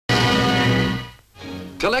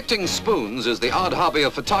Collecting spoons is the odd hobby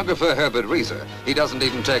of photographer Herbert Rieser. He doesn't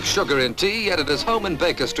even take sugar in tea, yet at his home in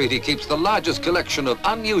Baker Street he keeps the largest collection of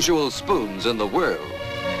unusual spoons in the world.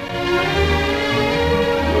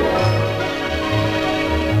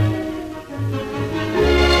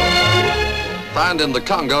 Found in the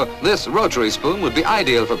Congo, this rotary spoon would be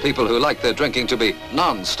ideal for people who like their drinking to be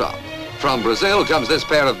non-stop. From Brazil comes this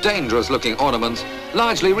pair of dangerous-looking ornaments,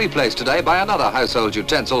 largely replaced today by another household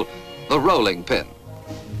utensil, the rolling pin.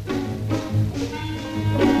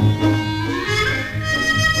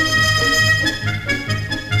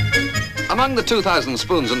 Among the 2,000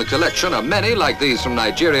 spoons in the collection are many, like these from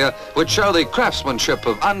Nigeria, which show the craftsmanship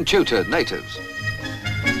of untutored natives.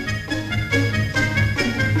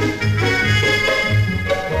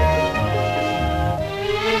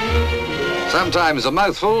 Sometimes a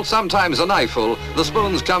mouthful, sometimes a knifeful, the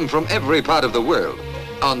spoons come from every part of the world.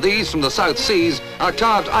 On these from the South Seas are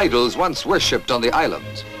carved idols once worshipped on the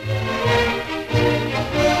islands.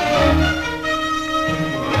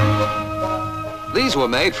 These were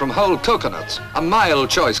made from whole coconuts, a mild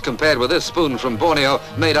choice compared with this spoon from Borneo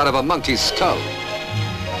made out of a monkey's skull.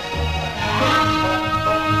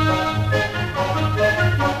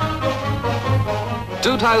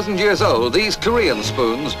 "2,000 years old, these Korean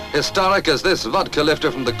spoons, historic as this vodka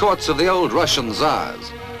lifter from the courts of the old Russian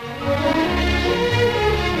Tsars.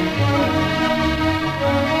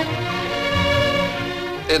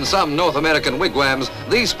 In some North American wigwams,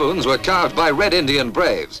 these spoons were carved by Red Indian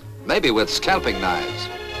braves, maybe with scalping knives.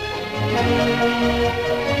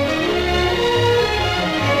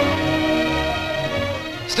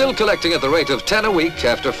 Still collecting at the rate of 10 a week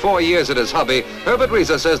after 4 years at his hobby, Herbert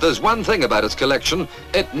Rieser says there's one thing about his collection: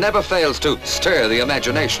 it never fails to stir the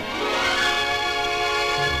imagination.